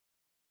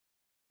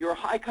Your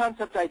high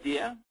concept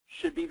idea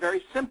should be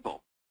very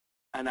simple,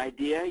 an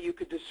idea you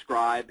could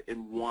describe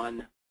in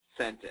one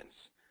sentence.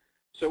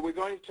 So we're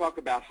going to talk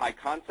about high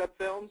concept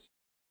films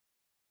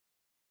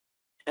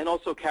and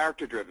also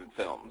character-driven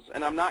films.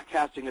 And I'm not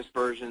casting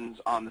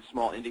aspersions on the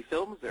small indie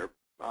films.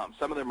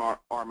 Some of them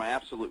are my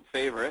absolute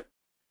favorite.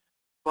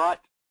 But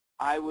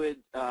I would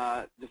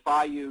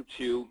defy you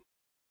to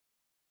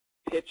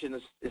pitch in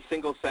a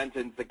single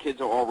sentence, The Kids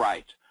Are All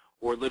Right,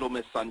 or Little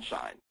Miss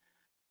Sunshine,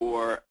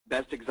 or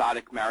Best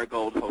Exotic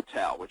Marigold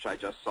Hotel, which I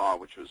just saw,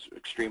 which was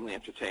extremely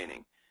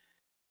entertaining.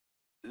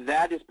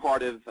 That is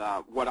part of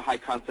what a high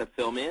concept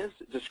film is,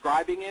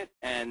 describing it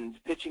and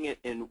pitching it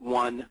in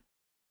one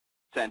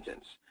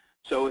sentence.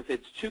 So if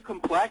it's too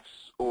complex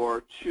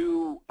or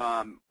too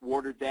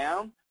watered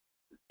down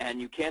and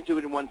you can't do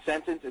it in one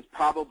sentence, it's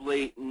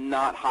probably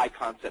not high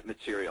concept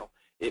material.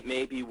 It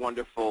may be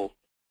wonderful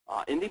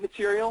indie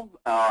material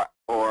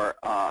or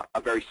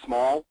a very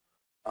small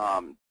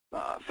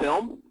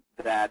film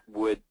that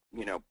would,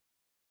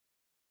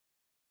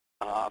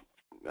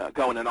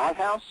 go in an art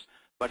house,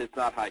 but it's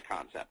not high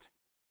concept.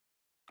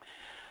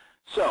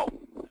 So,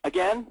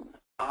 again,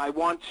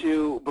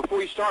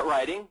 before you start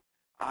writing,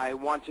 I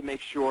want to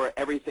make sure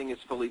everything is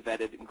fully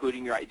vetted,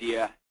 including your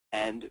idea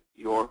and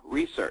your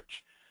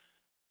research.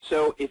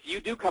 So if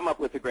you do come up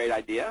with a great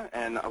idea,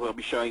 and I will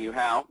be showing you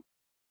how,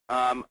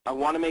 I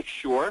want to make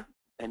sure,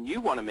 and you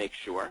want to make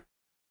sure,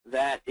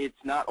 that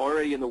it's not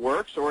already in the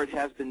works or it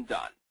has been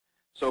done.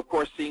 So, of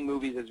course, seeing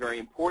movies is very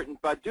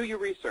important, but do your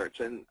research.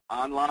 And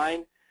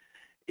online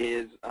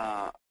is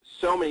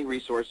so many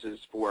resources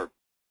for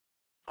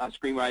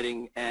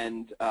screenwriting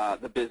and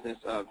the business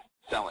of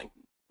selling,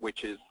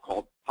 which is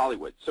called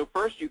Hollywood. So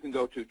first, you can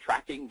go to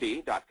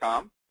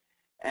trackingb.com,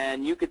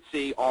 and you could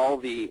see all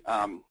the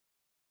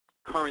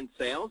current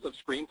sales of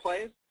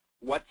screenplays,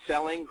 what's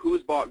selling,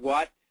 who's bought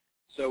what.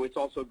 So it's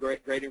also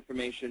great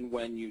information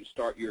when you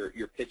start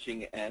your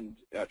pitching and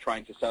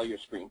trying to sell your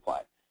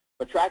screenplay.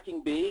 But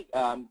Tracking B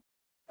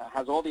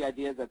has all the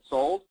ideas that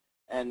sold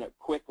and a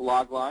quick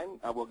log line.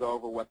 We'll go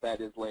over what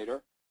that is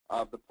later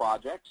of the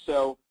project.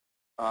 So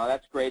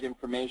that's great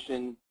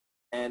information.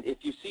 And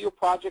if you see your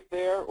project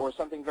there or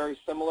something very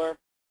similar,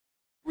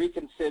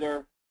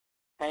 reconsider,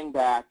 hang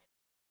back,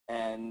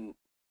 and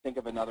think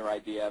of another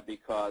idea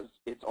because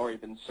it's already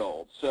been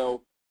sold.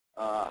 So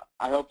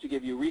I hope to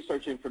give you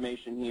research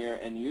information here,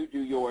 and you do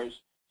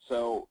yours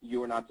so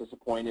you are not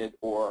disappointed,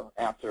 or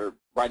after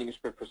writing a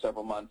script for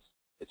several months,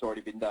 it's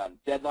already been done.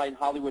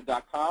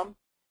 DeadlineHollywood.com,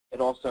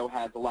 it also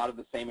has a lot of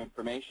the same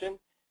information.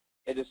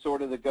 It is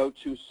sort of the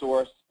go-to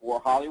source for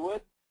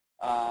Hollywood.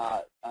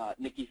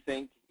 Nikki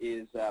Fink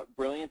is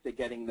brilliant at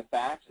getting the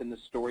facts and the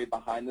story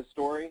behind the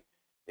story.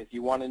 If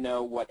you want to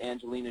know what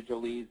Angelina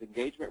Jolie's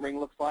engagement ring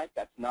looks like,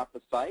 that's not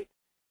the site.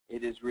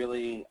 It is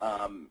really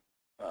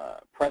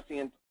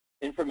prescient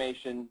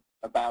information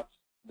about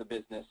the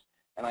business,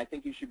 and I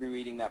think you should be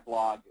reading that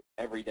blog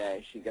every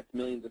day. She gets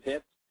millions of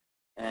hits,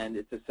 and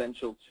it's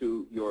essential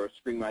to your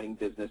screenwriting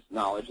business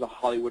knowledge. The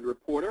Hollywood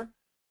Reporter,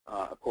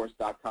 of course,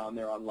 .com,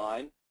 they're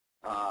online,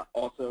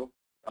 also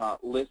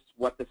lists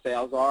what the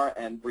sales are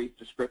and brief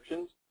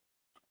descriptions.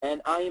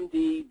 And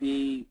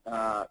IMDb.com,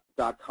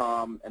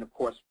 and of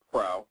course,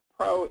 Pro.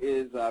 Pro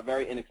is a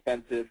very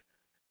inexpensive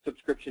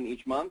subscription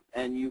each month,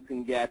 and you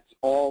can get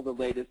all the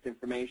latest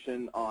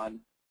information on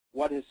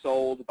what is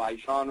sold by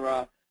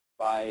genre,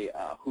 by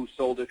who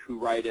sold it, who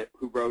wrote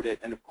it,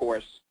 and of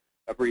course,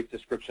 a brief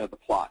description of the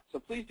plot. So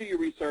please do your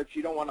research.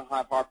 You don't want to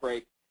have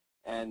heartbreak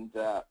and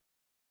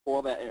pour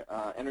all that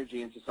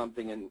energy into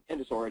something and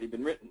it's already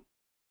been written.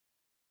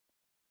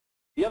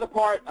 The other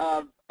part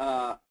of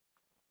the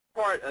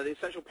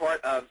essential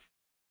part of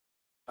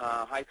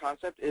high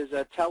concept is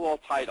a tell-all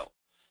title.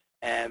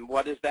 And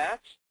what is that?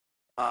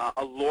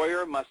 A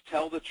lawyer must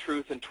tell the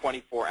truth in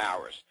 24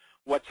 hours.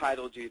 What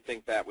title do you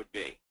think that would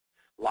be?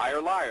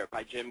 Liar, Liar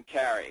by Jim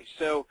Carrey.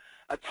 So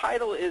a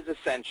title is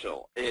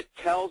essential. It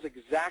tells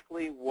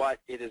exactly what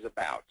it is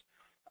about.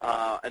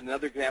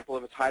 Another example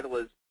of a title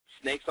is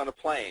Snakes on a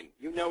Plane.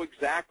 You know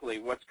exactly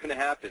what's going to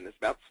happen. It's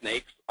about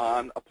snakes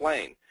on a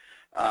plane.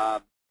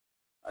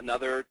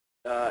 Another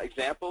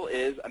example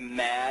is A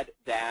Mad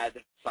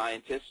Dad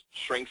Scientist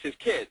Shrinks His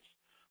Kids.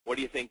 What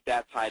do you think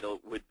that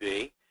title would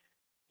be?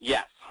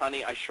 Yes,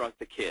 Honey, I Shrunk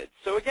the Kids.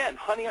 So again,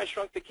 Honey, I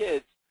Shrunk the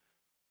Kids,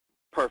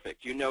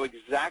 perfect. You know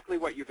exactly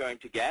what you're going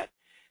to get.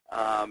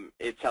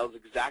 It tells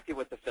exactly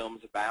what the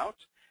film's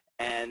about,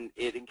 and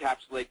it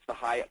encapsulates the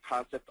high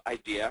concept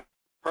idea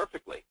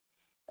perfectly.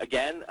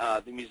 Again,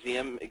 the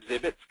museum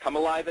exhibits Come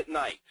Alive at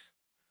Night.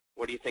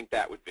 What do you think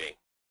that would be?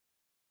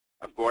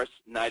 Of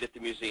course, Night at the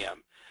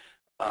Museum.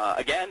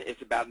 Again,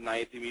 it's about a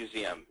night at the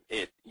museum.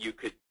 You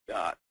could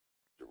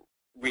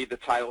read the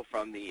title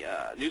from the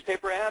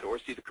newspaper ad or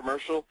see the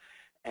commercial,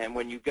 and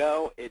when you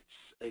go, it's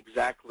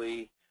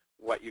exactly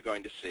what you're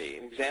going to see.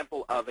 An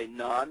example of a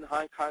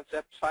non-high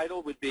concept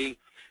title would be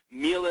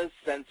Mila's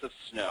Sense of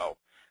Snow.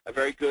 A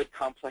very good,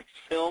 complex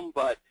film,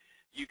 but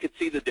you could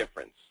see the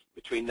difference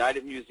between Night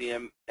at the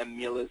Museum and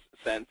Mila's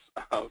Sense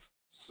of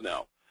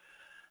Snow.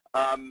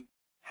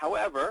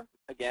 However,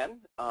 again,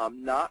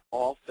 not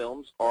all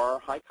films are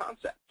high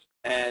concept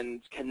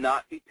and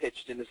cannot be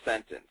pitched in a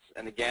sentence.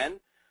 And again,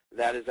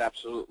 that is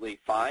absolutely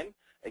fine.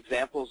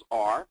 Examples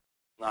are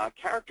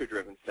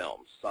character-driven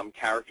films. Some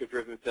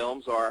character-driven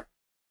films are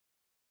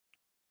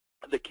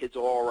The Kids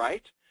Are All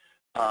Right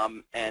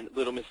and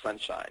Little Miss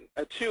Sunshine.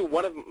 Two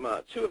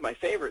of my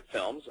favorite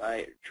films.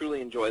 I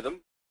truly enjoy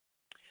them.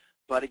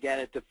 But again,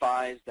 it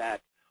defies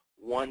that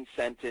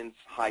one-sentence,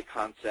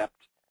 high-concept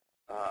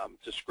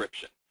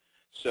description.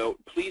 So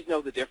please know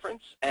the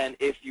difference. And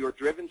if you're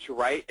driven to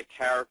write a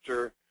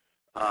character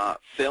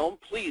film,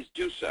 please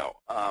do so.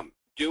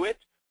 Do it,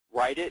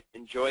 write it,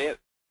 enjoy it,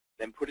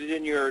 then put it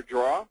in your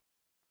drawer,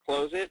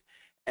 close it,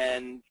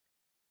 and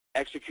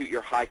execute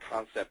your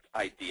high-concept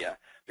idea.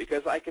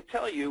 Because I could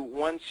tell you,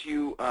 once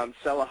you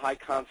sell a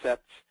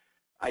high-concept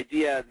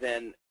idea,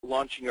 then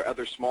launching your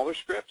other smaller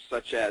scripts,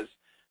 such as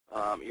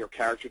your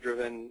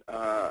character-driven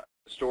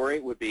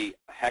story, would be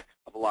a heck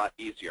of a lot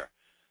easier.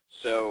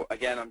 So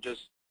again, I'm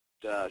just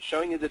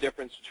showing you the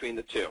difference between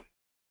the two.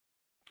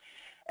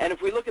 And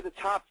if we look at the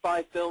top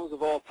 5 films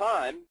of all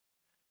time,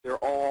 they're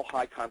all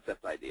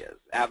high-concept ideas.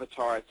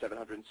 Avatar at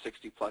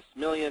 760+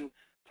 million,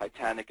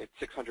 Titanic at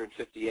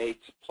 658+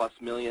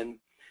 million.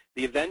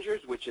 The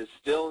Avengers, which is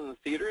still in the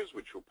theaters,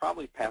 which will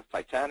probably pass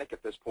Titanic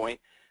at this point,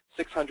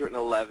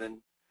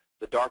 611.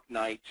 The Dark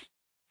Knight,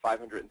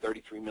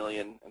 533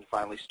 million. And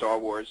finally, Star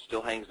Wars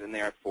still hangs in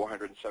there at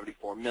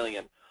 474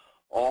 million.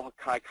 All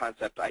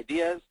high-concept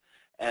ideas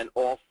and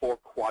all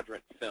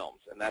 4-quadrant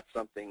films. And that's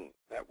something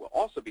that we'll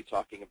also be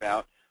talking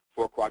about,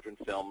 4-quadrant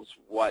films,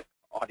 what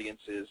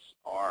audiences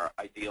are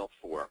ideal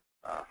for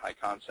high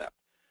concept.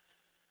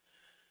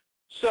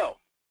 So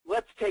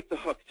let's take the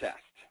hook test.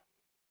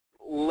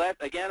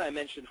 Again, I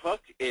mentioned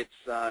hook. It's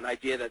an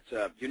idea that's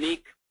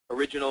unique,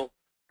 original,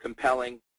 compelling,